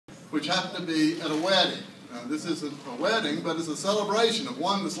which happened to be at a wedding. This isn't a wedding, but it's a celebration of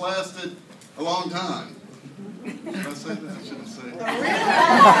one that's lasted a long time. Did I say that? I shouldn't say that.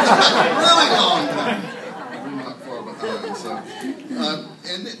 A really long time. We're not far behind. So,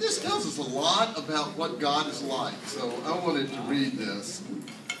 and this tells us a lot about what God is like. So I wanted to read this.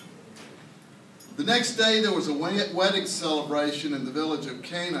 The next day there was a wedding celebration in the village of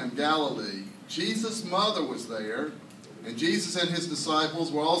Cana in Galilee. Jesus' mother was there, and Jesus and his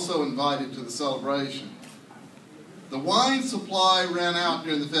disciples were also invited to the celebration. The wine supply ran out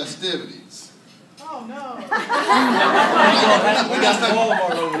during the festivities. Oh, no. We got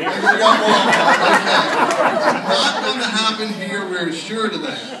Walmart over here. We got Walmart, okay. Not going to happen here, we're sure to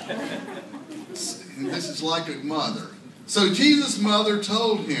that. And this is like a mother. So Jesus' mother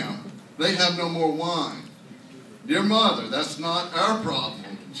told him, they have no more wine. Dear mother, that's not our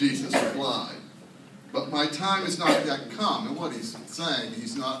problem, Jesus replied. But my time is not yet come. And what he's saying,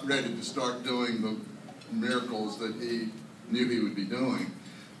 he's not ready to start doing the miracles that he knew he would be doing.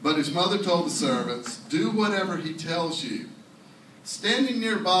 But his mother told the servants, do whatever he tells you. Standing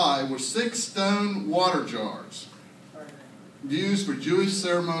nearby were 6 stone water jars used for Jewish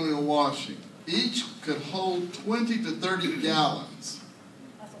ceremonial washing. Each could hold 20 to 30 gallons.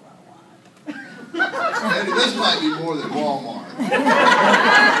 That's a lot of wine. Eddie, this might be more than Walmart.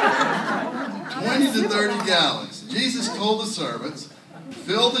 20 to 30 gallons. Jesus told the servants,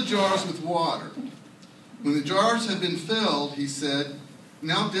 fill the jars with water. When the jars had been filled, he said,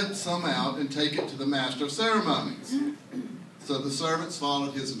 now dip some out and take it to the master of ceremonies. So the servants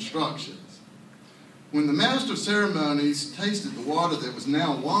followed his instructions. When the master of ceremonies tasted the water that was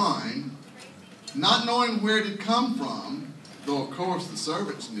now wine, not knowing where it had come from, though of course the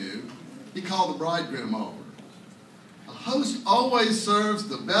servants knew, he called the bridegroom over. A host always serves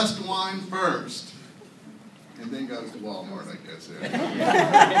the best wine first, and then goes to Walmart, I guess.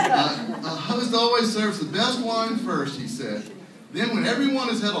 A host always serves the best wine first, he said. Then when everyone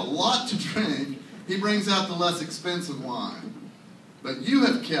has had a lot to drink, he brings out the less expensive wine. But you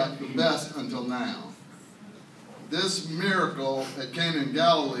have kept the best until now. This miracle at Cana in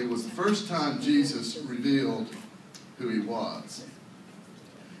Galilee was the first time Jesus revealed who he was.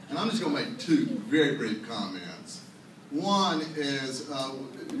 And I'm just going to make 2 very brief comments. One is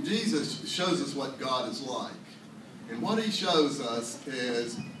Jesus shows us what God is like. And what he shows us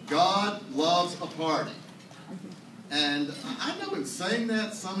is God loves a party. And I know in saying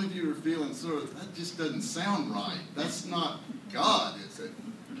that, some of you are feeling sort of, that just doesn't sound right. That's not God, is it?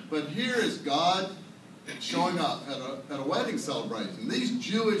 But here is God showing up at a wedding celebration. These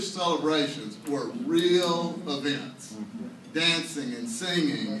Jewish celebrations were real events. Dancing and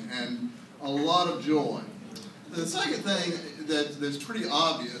singing and a lot of joy. The second thing that's pretty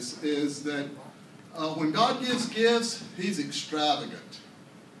obvious is that when God gives gifts, he's extravagant.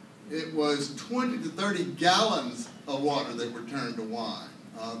 It was 20 to 30 gallons of water that were turned to wine.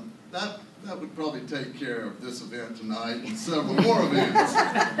 That would probably take care of this event tonight and several more events.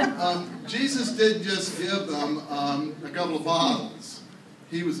 Jesus didn't just give them a couple of bottles.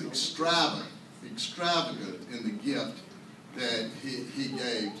 He was extravagant in the gift that he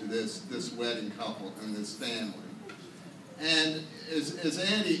gave to this wedding couple and this family. And as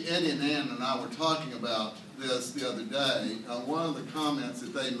Eddie and Ann and I were talking about this the other day, one of the comments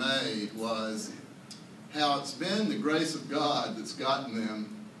that they made was how it's been the grace of God that's gotten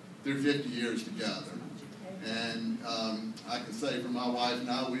them through 50 years together. And I can say for my wife and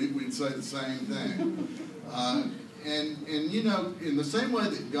I, we'd say the same thing. And you know, in the same way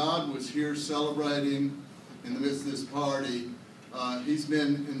that God was here celebrating in the midst of this party, he's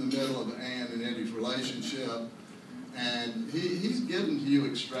been in the middle of Ann and Eddie's relationship, and he's given to you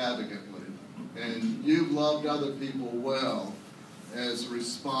extravagantly. And you've loved other people well as a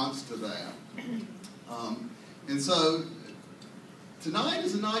response to that. And so tonight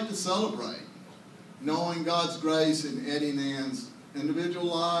is a night to celebrate, knowing God's grace in Eddie and Ann's individual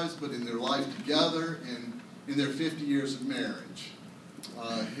lives, but in their life together and in their 50 years of marriage.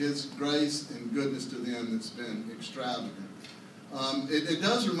 His grace and goodness to them that's been extravagant. It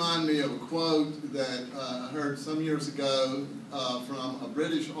does remind me of a quote that I heard some years ago from a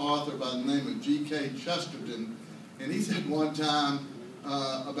British author by the name of G.K. Chesterton. And he said one time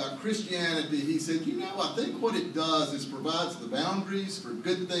about Christianity, he said, you know, I think what it does is provides the boundaries for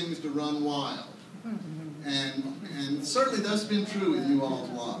good things to run wild. And certainly that's been true in you all's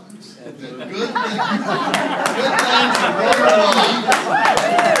lives. That good things to run wild.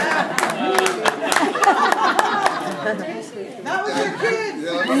 That was your kids.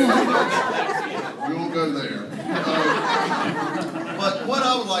 Yeah, we won't go there. But what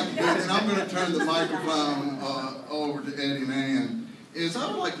I would like to do, and I'm going to turn the microphone over to Eddie and Ann, is Friends,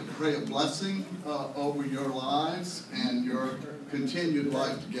 I would like to pray a blessing over your lives and your continued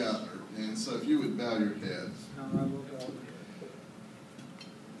life together. And so if you would bow your heads.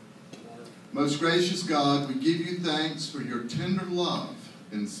 Most gracious God, we give you thanks for your tender love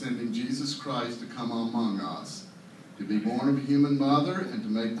in sending Jesus Christ to come among us, to be born of a human mother and to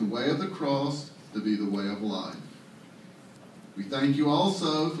make the way of the cross to be the way of life. We thank you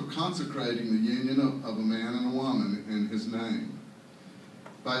also for consecrating the union of a man and a woman in his name.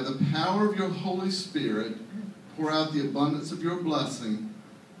 By the power of your Holy Spirit, pour out the abundance of your blessing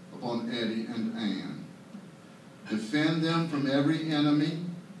upon Eddie and Ann. Defend them from every enemy.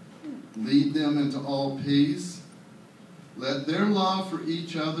 Lead them into all peace. Let their love for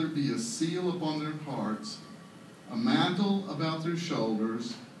each other be a seal upon their hearts, a mantle about their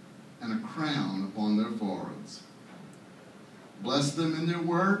shoulders, and a crown upon their foreheads. Bless them in their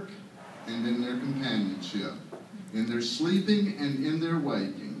work and in their companionship, in their sleeping and in their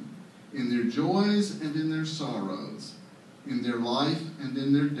waking, in their joys and in their sorrows, in their life and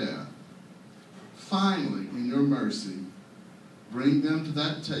in their death. Finally, in your mercy, bring them to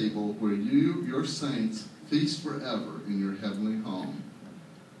that table where you, your saints, feast forever in your heavenly home.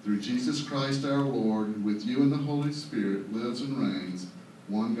 Through Jesus Christ our Lord, who with you and the Holy Spirit lives and reigns,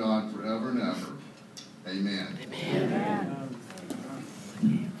 one God forever and ever. Amen. Amen.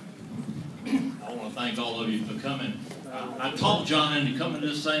 I want to thank all of you for coming. I talked John into coming to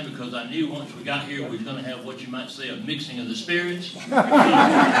this thing because I knew once we got here we were going to have what you might say a mixing of the spirits.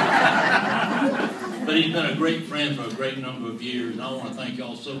 But he's been a great friend for a great number of years, and I want to thank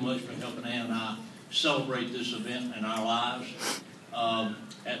y'all so much for helping Ann and I celebrate this event in our lives.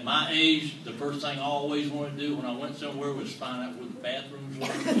 At my age, the first thing I always wanted to do when I went somewhere was find out where the bathrooms were.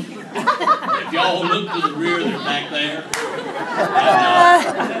 If y'all look to the rear, they're back there.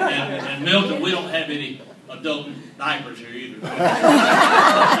 And Milton, we don't have any adult diapers here either. But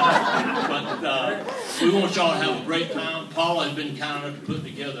we want y'all to have a great time. Paula has been kind enough to put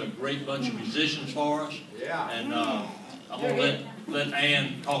together a great bunch of musicians for us. Yeah. And I'm going to let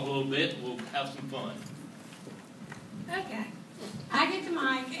Ann talk a little bit, and we'll have some fun. Okay. I get the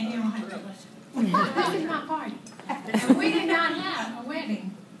mic and you don't have to listen. This is my party. And we did not have a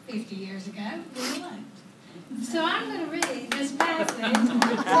wedding 50 years ago. We eloped. So I'm going to read this passage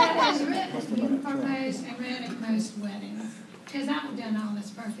that is written for most and read at most weddings. Because I've done all this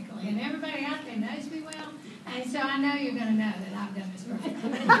perfectly. And everybody out there knows me well. And so I know you're going to know that I've done this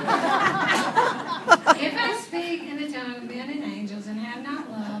perfectly. If I speak in the tongue of men and angels and have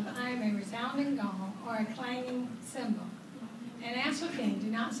not love, I am a resounding gong or a clanging cymbal. And as for king, do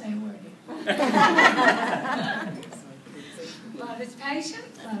not say a word. Love is patient,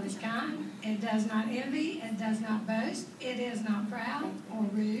 love is kind. It does not envy, it does not boast. It is not proud or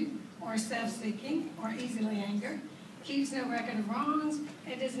rude or self-seeking or easily angered. Keeps no record of wrongs.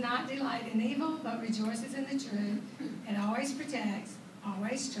 It does not delight in evil, but rejoices in the truth. It always protects,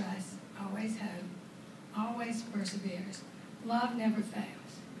 always trusts, always hopes, always perseveres. Love never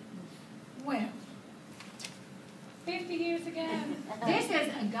fails. Well, 50 years ago, this is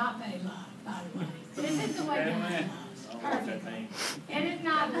agape love, by the way. This is the way God loves, perfectly. And it's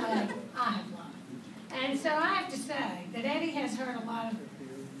not the way I have loved. And so I have to say that Eddie has heard a lot of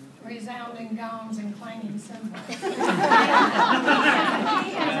resounding gongs and clanging cymbals. He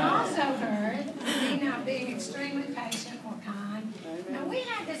has also heard me not being extremely patient or kind. And we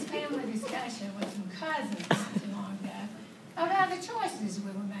had this family discussion with some cousins not too long ago about the choices we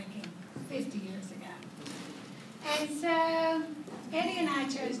were making 50 years ago. And so Eddie and I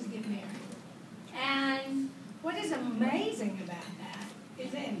chose to get married. And what is amazing about that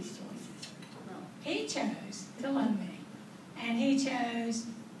is Eddie's choices. He chose to love me. And he chose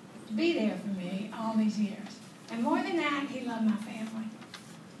to be there for me all these years. And more than that, he loved my family.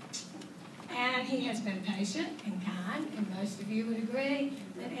 And he has been patient and kind. And most of you would agree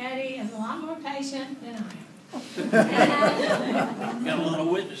that Eddie is a lot more patient than I am. Got a lot of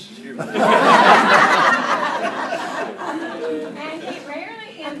witnesses here. And he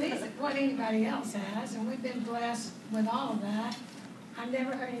rarely envies what anybody else has, and we've been blessed with all of that. I've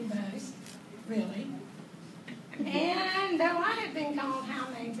never heard him boast, really. And though I have been called high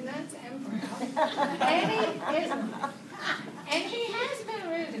maintenance and proud, Eddie is not. And he has been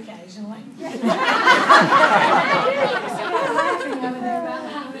rude occasionally. I hear somebody laughing over there about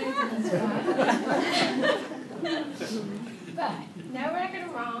high maintenance. But no record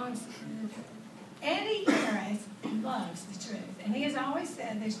of wrongs. Eddie Harris loves the truth. And he has always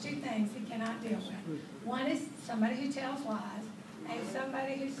said there's two things he cannot deal with. One is somebody who tells lies and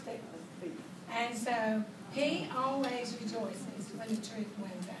somebody who steals. And so he always rejoices when the truth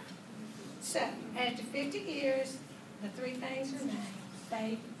wins out. So after 50 years, the three things remain.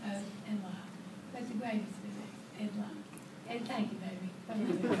 faith, hope, and love. But the greatest is love. And thank you, baby.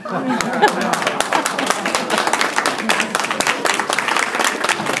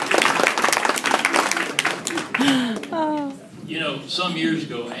 You know, some years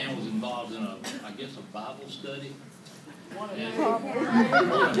ago, Ann was involved in a Bible study. Just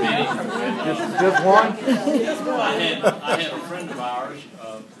one? I had a friend of ours,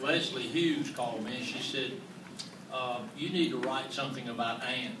 Leslie Hughes, called me, and she said, you need to write something about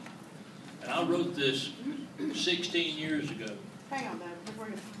Ann. And I wrote this 16 years ago. Hang on, Dad.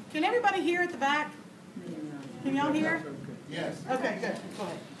 Can everybody hear at the back? Can y'all hear? Yes. Okay, good. Go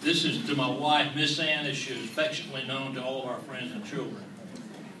ahead. This is to my wife, Miss Ann, as she is affectionately known to all of our friends and children.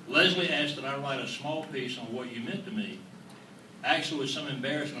 Leslie asked that I write a small piece on what you meant to me. Actually, with some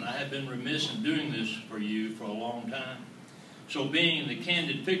embarrassment, I have been remiss in doing this for you for a long time. So being the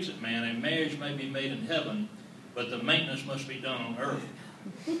candid fix-it man, a marriage may be made in heaven, but the maintenance must be done on earth.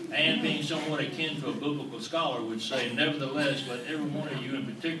 And being somewhat akin to a biblical scholar would say, nevertheless, let every one of you in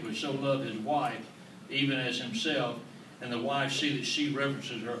particular so love his wife, even as himself, and the wife see that she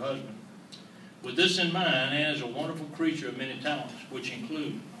reverences her husband. With this in mind, Ann is a wonderful creature of many talents, which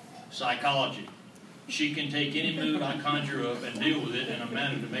include psychology. She can take any mood I conjure up and deal with it in a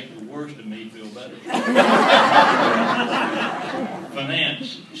manner to make the worst of me feel better.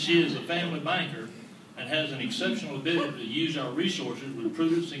 Finance. She is a family banker and has an exceptional ability to use our resources with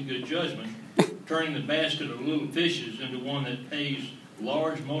prudence and good judgment, turning the basket of little fishes into one that pays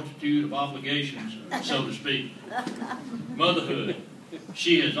large multitude of obligations, so to speak. Motherhood.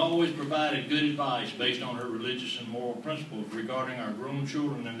 She has always provided good advice based on her religious and moral principles regarding our grown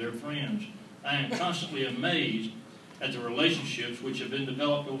children and their friends. I am constantly amazed at the relationships which have been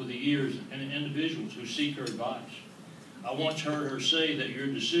developed over the years and individuals who seek her advice. I once heard her say that your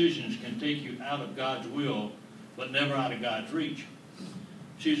decisions can take you out of God's will, but never out of God's reach.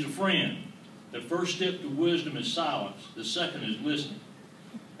 She's a friend. The first step to wisdom is silence. The second is listening.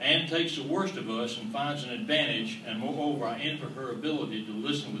 Ann takes the worst of us and finds an advantage, and moreover, I envy her ability to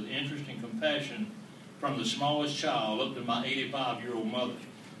listen with interest and compassion from the smallest child up to my 85-year-old mother.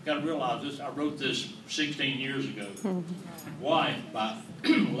 Got to realize this, I wrote this 16 years ago. Wife,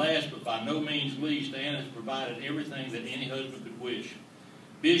 last but by no means least, Ann has provided everything that any husband could wish.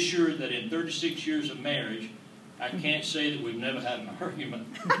 Be assured that in 36 years of marriage, I can't say that we've never had an argument.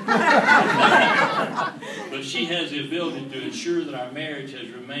 But she has the ability to ensure that our marriage has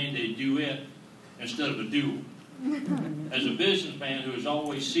remained a duet instead of a duel. As a businessman who is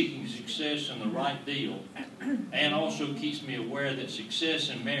always seeking success in the right deal, Ann also keeps me aware that success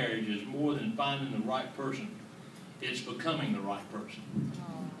in marriage is more than finding the right person. It's becoming the right person.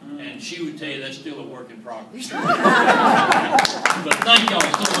 And she would tell you that's still a work in progress. But thank y'all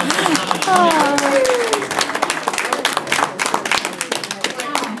so much for coming.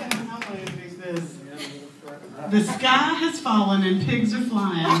 The sky has fallen and pigs are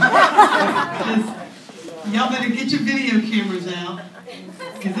flying. Y'all better get your video cameras out,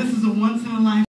 because